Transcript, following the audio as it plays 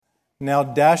now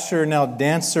Dasher, now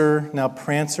Dancer, now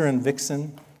Prancer and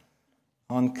Vixen,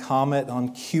 on Comet,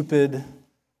 on Cupid,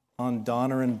 on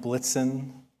Donner and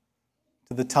Blitzen,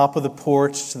 to the top of the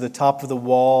porch, to the top of the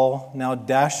wall, now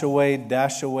dash away,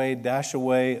 dash away, dash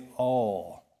away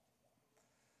all.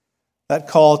 That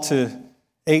call to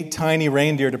 8 tiny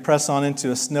reindeer to press on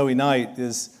into a snowy night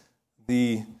is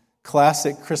the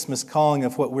classic Christmas calling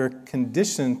of what we're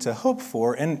conditioned to hope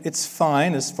for, and it's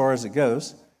fine as far as it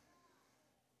goes.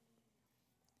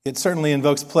 It certainly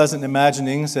invokes pleasant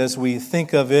imaginings as we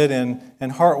think of it, and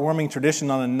heartwarming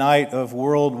tradition on a night of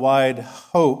worldwide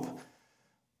hope.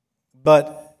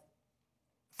 But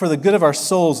for the good of our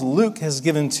souls, Luke has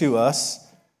given to us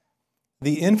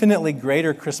the infinitely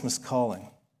greater Christmas calling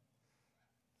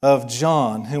of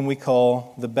John, whom we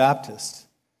call the Baptist,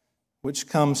 which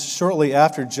comes shortly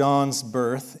after John's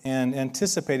birth and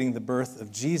anticipating the birth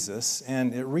of Jesus.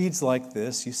 And it reads like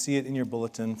this. You see it in your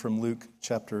bulletin from Luke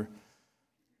chapter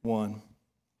 1.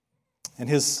 And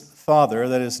his father,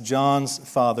 that is John's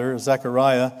father,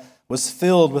 Zechariah, was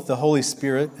filled with the Holy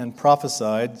Spirit and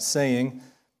prophesied, saying,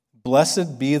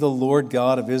 "Blessed be the Lord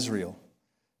God of Israel,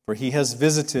 for he has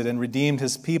visited and redeemed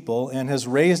his people and has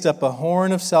raised up a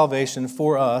horn of salvation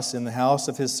for us in the house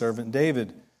of his servant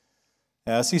David,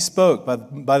 as he spoke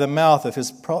by the mouth of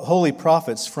his holy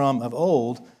prophets from of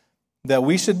old, that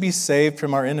we should be saved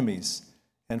from our enemies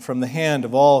and from the hand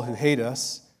of all who hate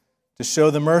us, to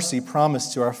show the mercy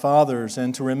promised to our fathers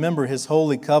and to remember his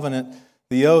holy covenant,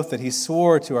 the oath that he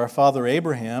swore to our father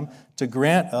Abraham, to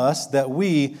grant us that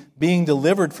we, being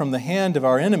delivered from the hand of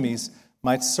our enemies,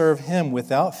 might serve him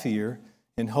without fear,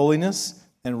 in holiness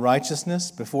and righteousness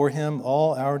before him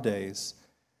all our days.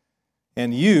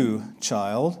 And you,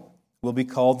 child, will be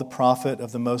called the prophet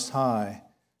of the Most High,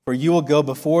 for you will go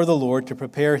before the Lord to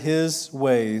prepare his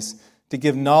ways, to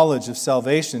give knowledge of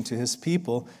salvation to his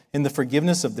people in the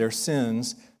forgiveness of their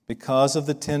sins, because of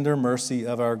the tender mercy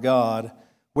of our God,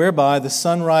 whereby the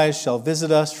sunrise shall visit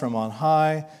us from on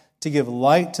high, to give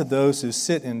light to those who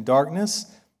sit in darkness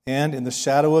and in the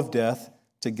shadow of death,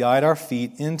 to guide our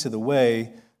feet into the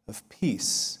way of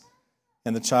peace."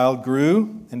 And the child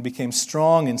grew and became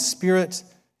strong in spirit,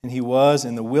 and he was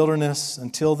in the wilderness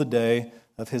until the day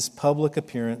of his public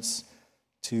appearance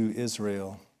to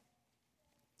Israel.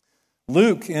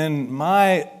 Luke, in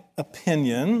my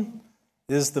opinion,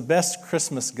 is the best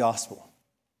Christmas gospel.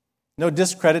 No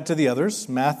discredit to the others.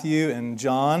 Matthew and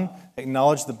John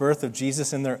acknowledge the birth of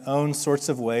Jesus in their own sorts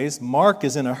of ways. Mark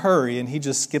is in a hurry, and he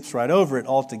just skips right over it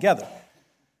altogether.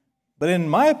 But in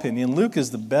my opinion, Luke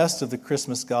is the best of the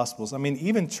Christmas gospels. I mean,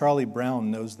 even Charlie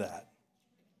Brown knows that.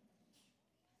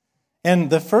 And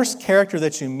the first character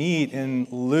that you meet in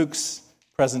Luke's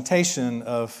presentation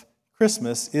of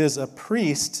Christmas is a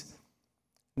priest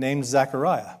named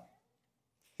Zechariah.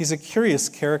 He's a curious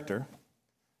character,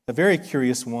 a very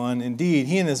curious one indeed.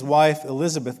 He and his wife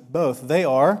Elizabeth both, they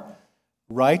are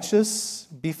righteous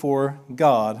before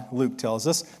God, Luke tells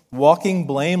us, walking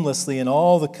blamelessly in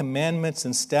all the commandments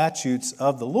and statutes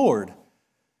of the Lord.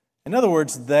 In other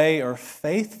words, they are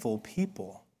faithful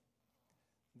people.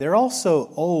 They're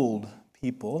also old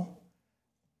people,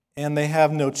 and they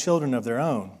have no children of their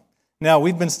own. Now,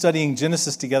 we've been studying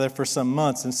Genesis together for some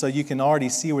months, and so you can already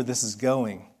see where this is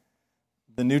going.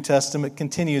 The New Testament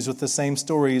continues with the same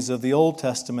stories of the Old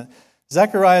Testament.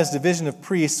 Zechariah's division of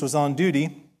priests was on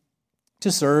duty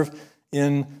to serve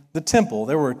in the temple.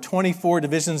 There were 24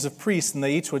 divisions of priests, and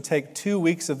they each would take 2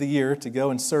 weeks of the year to go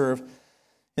and serve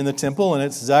in the temple, and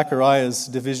it's Zechariah's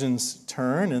division's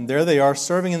turn, and there they are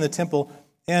serving in the temple.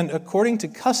 And according to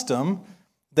custom,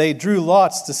 they drew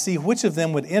lots to see which of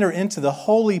them would enter into the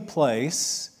holy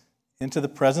place, into the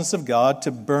presence of God,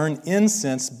 to burn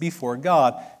incense before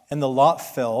God. And the lot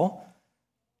fell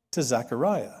to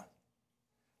Zechariah.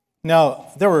 Now,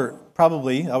 there were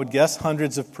probably, I would guess,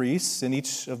 hundreds of priests in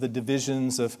each of the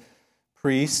divisions of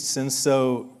priests, and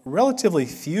so relatively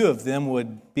few of them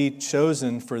would be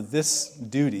chosen for this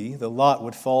duty. The lot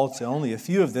would fall to only a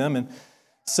few of them, and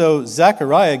so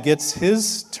Zechariah gets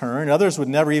his turn. Others would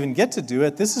never even get to do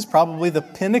it. This is probably the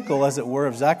pinnacle, as it were,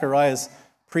 of Zechariah's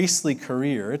priestly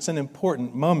career. It's an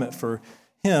important moment for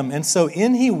him. And so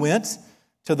in he went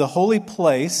to the holy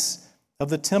place of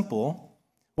the temple,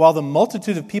 while the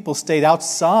multitude of people stayed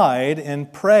outside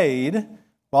and prayed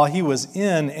while he was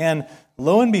in. And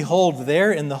lo and behold,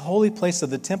 there in the holy place of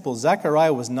the temple,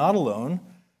 Zechariah was not alone.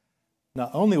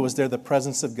 Not only was there the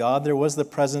presence of God, there was the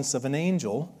presence of an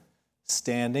angel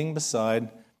standing beside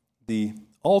the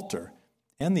altar.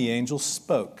 And the angel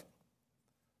spoke.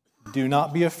 "Do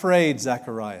not be afraid,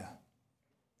 Zechariah."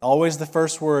 Always the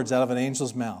first words out of an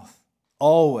angel's mouth.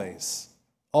 Always.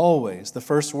 always. The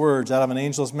first words out of an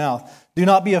angel's mouth. Do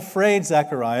not be afraid,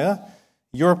 Zechariah.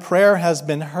 Your prayer has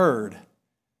been heard.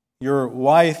 Your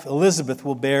wife Elizabeth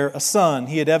will bear a son.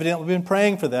 He had evidently been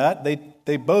praying for that.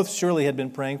 They both surely had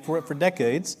been praying for it for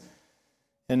decades.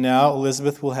 And now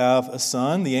Elizabeth will have a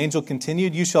son. The angel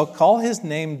continued, you shall call his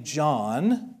name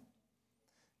John,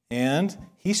 and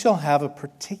he shall have a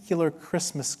particular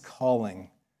Christmas calling.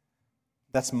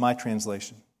 That's my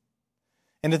translation.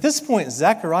 And at this point,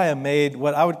 Zechariah made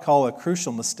what I would call a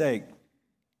crucial mistake.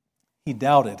 He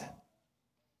doubted.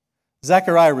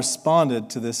 Zechariah responded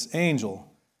to this angel,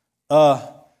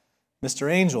 Mr.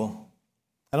 Angel,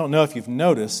 I don't know if you've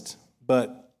noticed,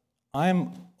 but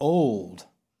I'm old.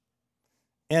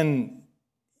 And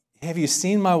have you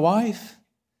seen my wife?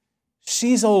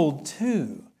 She's old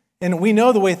too. And we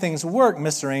know the way things work,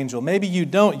 Mr. Angel. Maybe you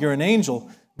don't, you're an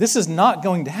angel. This is not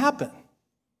going to happen.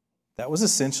 That was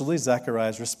essentially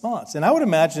Zechariah's response. And I would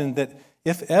imagine that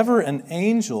if ever an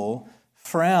angel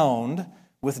frowned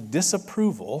with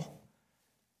disapproval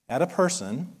at a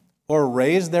person or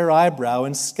raised their eyebrow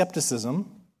in skepticism,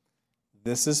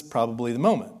 this is probably the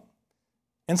moment.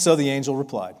 And so the angel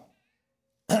replied.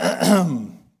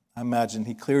 I imagine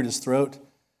he cleared his throat.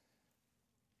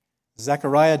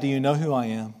 Zechariah, do you know who I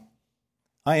am?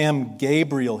 I am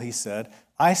Gabriel, he said.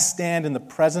 I stand in the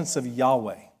presence of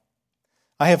Yahweh.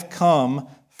 I have come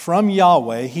from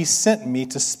Yahweh. He sent me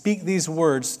to speak these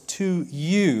words to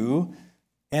you,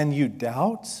 and you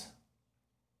doubt?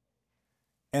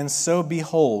 And so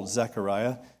behold,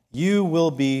 Zechariah, you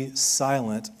will be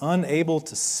silent, unable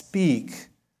to speak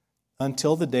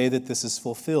until the day that this is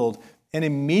fulfilled. And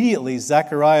immediately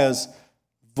Zechariah's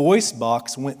voice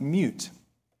box went mute.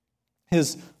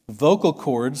 His vocal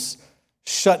cords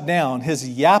shut down. His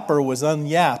yapper was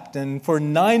unyapped. And for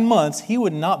 9 months, he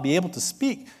would not be able to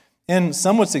speak. And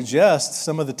some would suggest,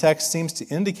 some of the text seems to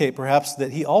indicate perhaps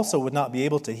that he also would not be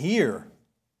able to hear.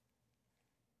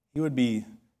 He would be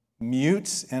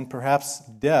mute and perhaps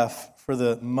deaf for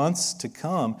the months to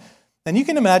come. And you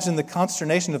can imagine the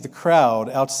consternation of the crowd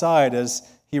outside as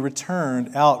he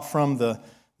returned out from the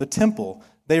temple.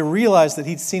 They realized that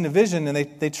he'd seen a vision, and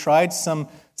they tried some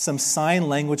sign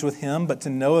language with him, but to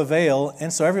no avail,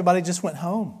 and so everybody just went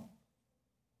home.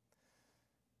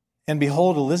 And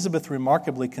behold, Elizabeth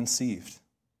remarkably conceived.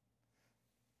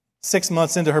 6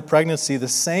 months into her pregnancy, the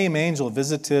same angel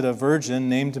visited a virgin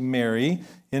named Mary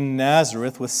in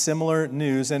Nazareth with similar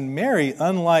news. And Mary,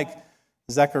 unlike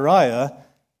Zechariah,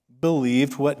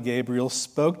 believed what Gabriel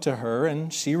spoke to her,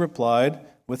 and she replied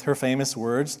with her famous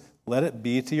words, "Let it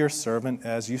be to your servant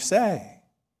as you say."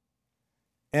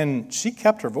 And she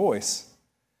kept her voice.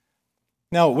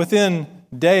 Now, within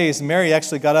days, Mary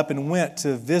actually got up and went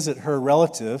to visit her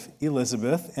relative,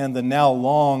 Elizabeth, and the now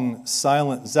long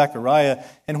silent Zechariah.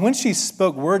 And when she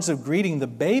spoke words of greeting, the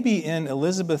baby in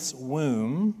Elizabeth's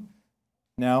womb,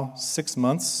 now 6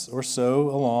 months or so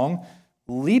along,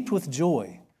 leaped with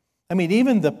joy. I mean,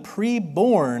 even the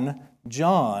pre-born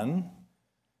John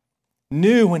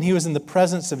knew when he was in the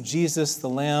presence of Jesus, the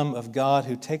Lamb of God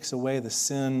who takes away the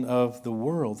sin of the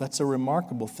world. That's a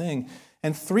remarkable thing.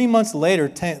 And 3 months later,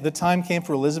 the time came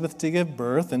for Elizabeth to give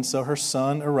birth, and so her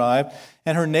son arrived.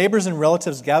 And her neighbors and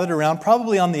relatives gathered around,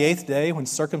 probably on the 8th day when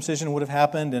circumcision would have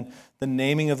happened and the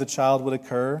naming of the child would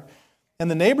occur. And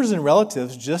the neighbors and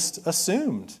relatives just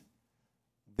assumed,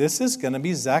 this is going to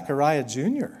be Zechariah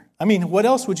Jr. I mean, what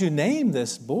else would you name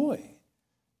this boy?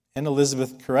 And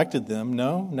Elizabeth corrected them,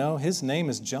 no, his name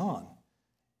is John.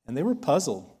 And they were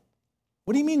puzzled.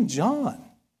 What do you mean, John?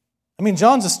 I mean,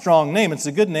 John's a strong name. It's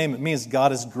a good name. It means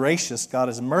God is gracious, God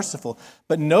is merciful.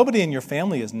 But nobody in your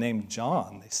family is named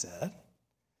John, they said.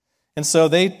 And so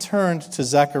they turned to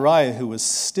Zechariah, who was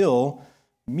still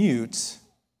mute.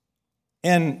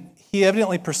 And he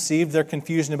evidently perceived their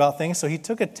confusion about things, so he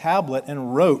took a tablet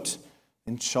and wrote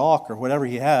in chalk or whatever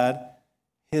he had,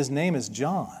 his name is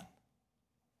John.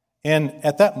 And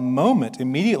at that moment,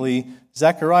 immediately,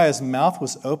 Zechariah's mouth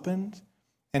was opened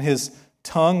and his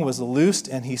tongue was loosed,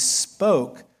 and he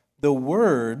spoke the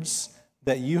words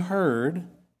that you heard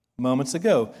moments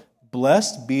ago.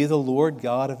 Blessed be the Lord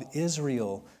God of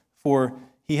Israel, for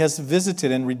he has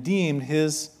visited and redeemed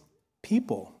his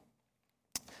people.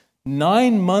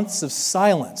 9 months of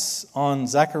silence on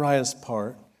Zechariah's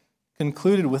part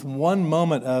concluded with 1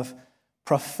 moment of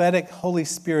prophetic Holy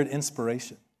Spirit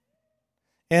inspiration.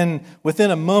 And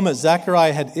within a moment,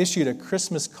 Zechariah had issued a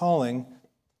Christmas calling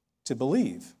to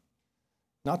believe.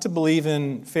 Not to believe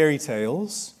in fairy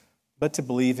tales, but to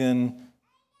believe in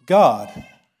God,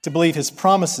 to believe his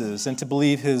promises and to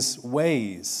believe his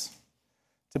ways.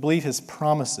 to believe his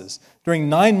promises. During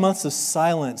 9 months of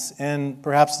silence and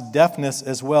perhaps deafness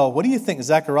as well, what do you think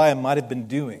Zechariah might have been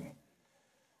doing?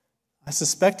 I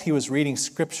suspect he was reading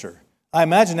Scripture. I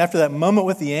imagine after that moment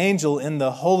with the angel in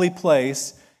the holy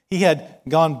place, he had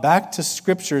gone back to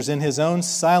Scriptures in his own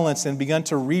silence and begun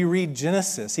to reread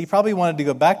Genesis. He probably wanted to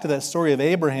go back to that story of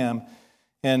Abraham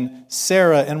and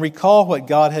Sarah and recall what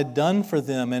God had done for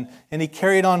them. And he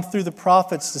carried on through the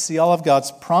prophets to see all of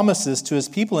God's promises to his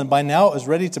people. And by now it was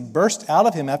ready to burst out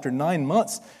of him after 9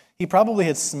 months. He probably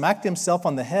had smacked himself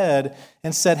on the head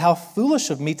and said, "How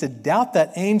foolish of me to doubt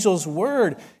that angel's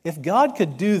word. If God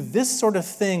could do this sort of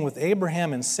thing with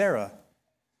Abraham and Sarah,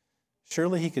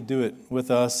 surely he could do it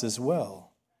with us as well."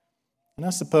 And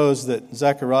I suppose that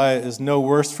Zechariah is no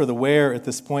worse for the wear at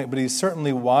this point, but he's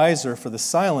certainly wiser for the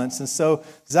silence. And so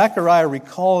Zechariah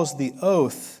recalls the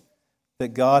oath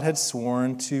that God had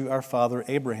sworn to our father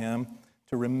Abraham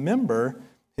to remember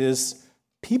his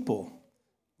people.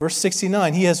 Verse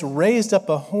 69, he has raised up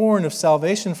a horn of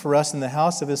salvation for us in the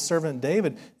house of his servant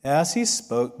David, as he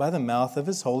spoke by the mouth of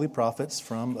his holy prophets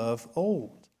from of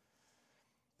old.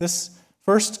 This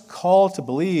first call to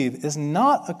believe is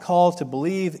not a call to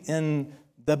believe in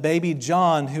the baby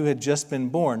John who had just been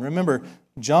born. Remember,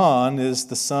 John is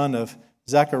the son of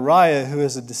Zechariah, who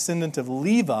is a descendant of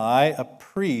Levi, a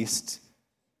priest.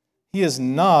 He is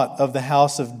not of the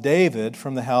house of David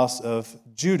from the house of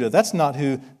Judah. That's not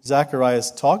who Zechariah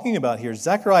is talking about here.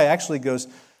 Zechariah actually goes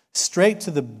straight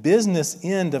to the business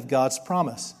end of God's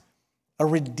promise. A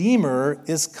redeemer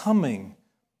is coming,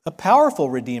 a powerful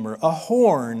redeemer, a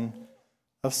horn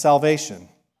of salvation.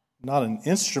 Not an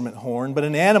instrument horn, but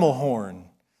an animal horn.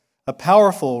 A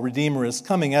powerful redeemer is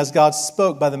coming, as God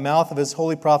spoke by the mouth of his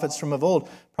holy prophets from of old,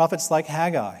 prophets like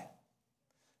Haggai,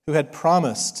 who had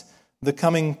promised the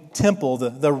coming temple,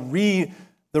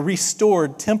 the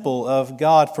restored temple of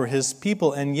God for his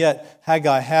people, and yet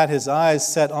Haggai had his eyes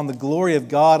set on the glory of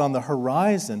God on the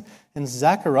horizon. And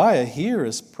Zechariah here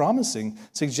is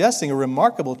suggesting a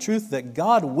remarkable truth that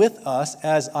God with us,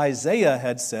 as Isaiah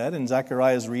had said in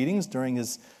Zechariah's readings during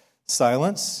his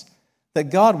silence,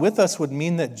 that God with us would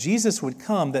mean that Jesus would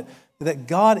come, that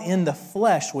God in the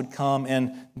flesh would come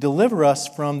and deliver us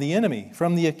from the enemy,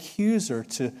 from the accuser,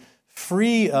 to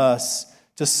free us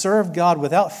to serve God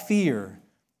without fear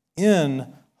in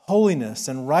holiness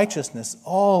and righteousness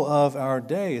all of our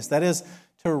days. That is,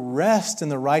 to rest in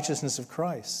the righteousness of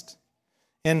Christ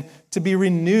and to be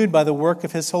renewed by the work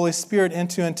of his Holy Spirit and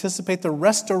to anticipate the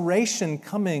restoration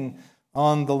coming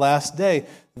on the last day.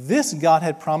 This God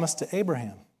had promised to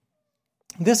Abraham.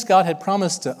 This God had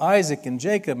promised to Isaac and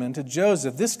Jacob and to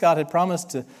Joseph. This God had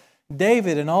promised to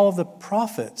David and all of the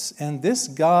prophets. And this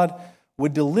God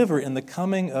would deliver in the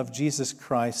coming of Jesus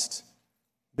Christ,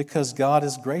 because God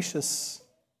is gracious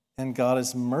and God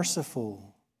is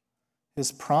merciful.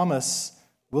 His promise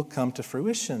will come to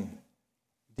fruition.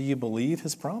 Do you believe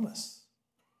his promise?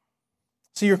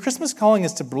 So your Christmas calling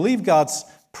is to believe God's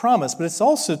promise, but it's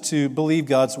also to believe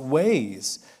God's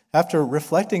ways. After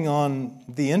reflecting on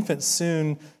the infant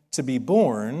soon to be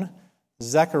born,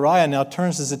 Zechariah now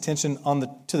turns his attention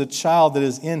to the child that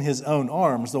is in his own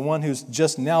arms, the one who's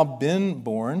just now been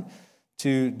born,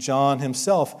 to John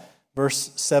himself.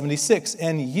 Verse 76,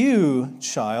 "And you,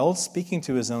 child," speaking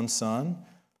to his own son,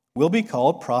 "will be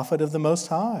called prophet of the Most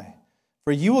High.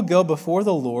 For you will go before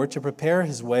the Lord to prepare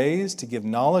his ways, to give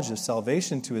knowledge of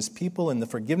salvation to his people and the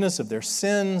forgiveness of their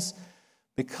sins,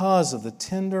 because of the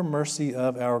tender mercy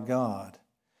of our God."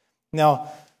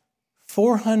 Now,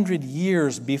 400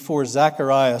 years before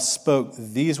Zechariah spoke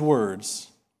these words,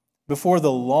 before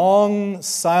the long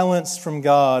silence from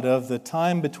God of the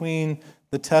time between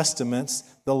the Testaments,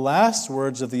 the last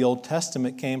words of the Old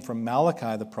Testament came from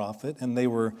Malachi the prophet, and they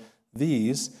were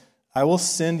these: "I will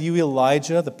send you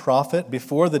Elijah the prophet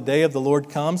before the day of the Lord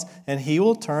comes, and he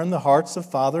will turn the hearts of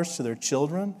fathers to their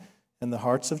children and the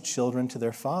hearts of children to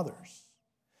their fathers."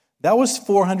 That was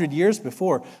 400 years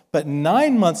before. But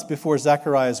 9 months before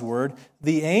Zechariah's word,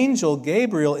 the angel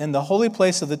Gabriel in the holy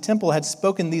place of the temple had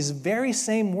spoken these very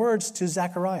same words to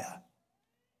Zechariah,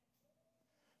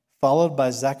 followed by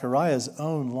Zechariah's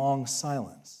own long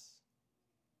silence.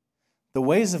 The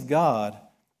ways of God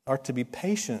are to be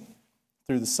patient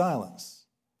through the silence.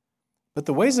 But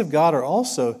the ways of God are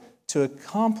also to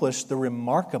accomplish the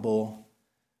remarkable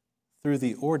through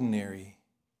the ordinary.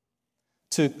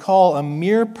 To call a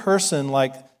mere person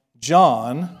like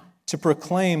John to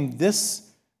proclaim this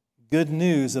good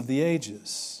news of the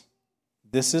ages.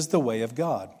 This is the way of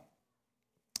God.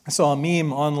 I saw a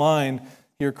meme online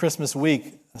here Christmas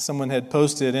week. Someone had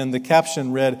posted, and the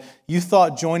caption read, "You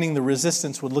thought joining the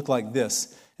resistance would look like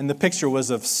this." And the picture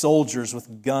was of soldiers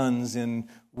with guns in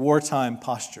wartime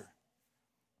posture.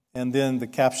 And then the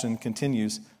caption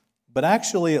continues, but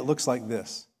actually it looks like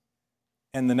this.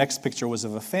 And the next picture was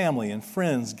of a family and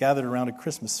friends gathered around a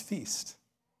Christmas feast.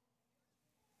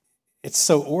 It's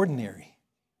so ordinary.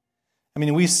 I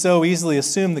mean, we so easily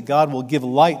assume that God will give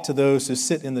light to those who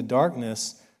sit in the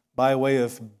darkness by way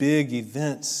of big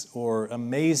events or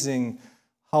amazing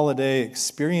holiday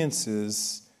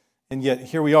experiences. And yet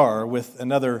here we are with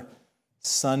another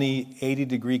sunny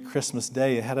 80-degree Christmas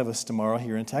day ahead of us tomorrow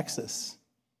here in Texas.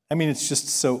 I mean, it's just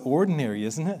so ordinary,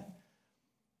 isn't it?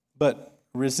 But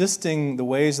resisting the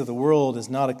ways of the world is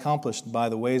not accomplished by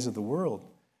the ways of the world.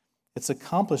 It's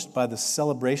accomplished by the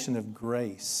celebration of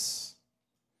grace.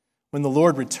 When the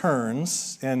Lord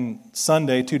returns, and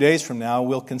Sunday, 2 days from now,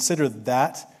 we'll consider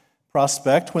that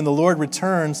prospect. When the Lord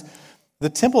returns, the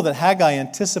temple that Haggai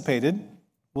anticipated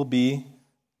will be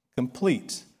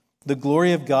complete. The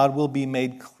glory of God will be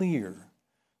made clear.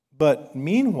 But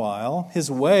meanwhile,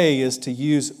 his way is to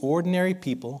use ordinary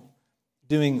people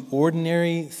doing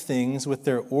ordinary things with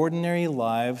their ordinary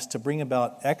lives to bring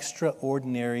about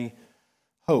extraordinary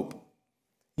hope.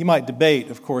 You might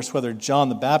debate, of course, whether John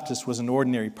the Baptist was an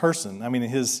ordinary person. I mean,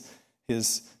 his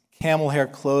camel hair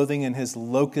clothing and his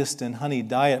locust and honey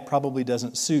diet probably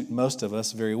doesn't suit most of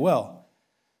us very well.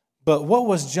 But what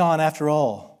was John after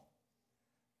all?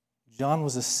 John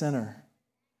was a sinner.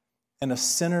 And a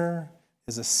sinner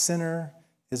is a sinner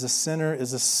is a sinner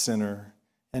is a sinner.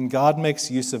 And God makes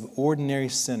use of ordinary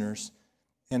sinners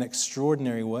in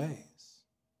extraordinary ways.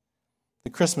 The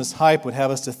Christmas hype would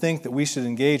have us to think that we should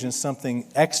engage in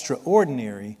something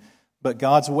extraordinary, but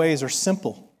God's ways are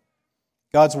simple.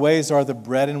 God's ways are the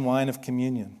bread and wine of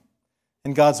communion.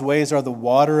 And God's ways are the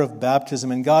water of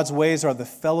baptism. And God's ways are the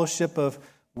fellowship of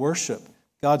worship.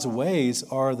 God's ways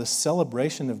are the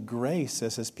celebration of grace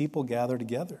as his people gather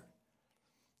together.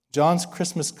 John's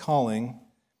Christmas calling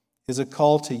is a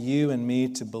call to you and me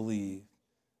to believe,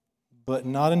 but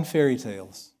not in fairy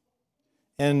tales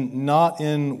and not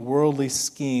in worldly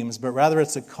schemes, but rather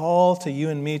it's a call to you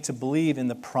and me to believe in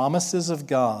the promises of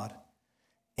God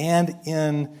and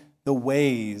in the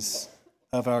ways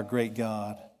of our great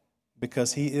God,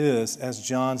 because he is, as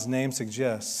John's name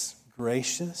suggests,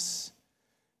 gracious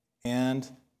and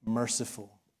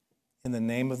merciful. In the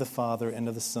name of the Father, and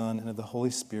of the Son, and of the Holy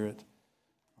Spirit.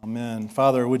 Amen.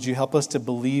 Father, would you help us to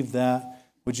believe that?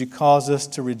 Would you cause us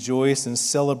to rejoice and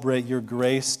celebrate your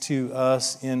grace to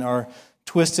us in our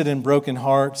twisted and broken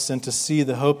hearts, and to see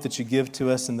the hope that you give to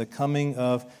us in the coming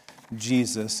of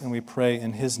Jesus. And we pray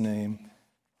in his name.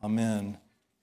 Amen.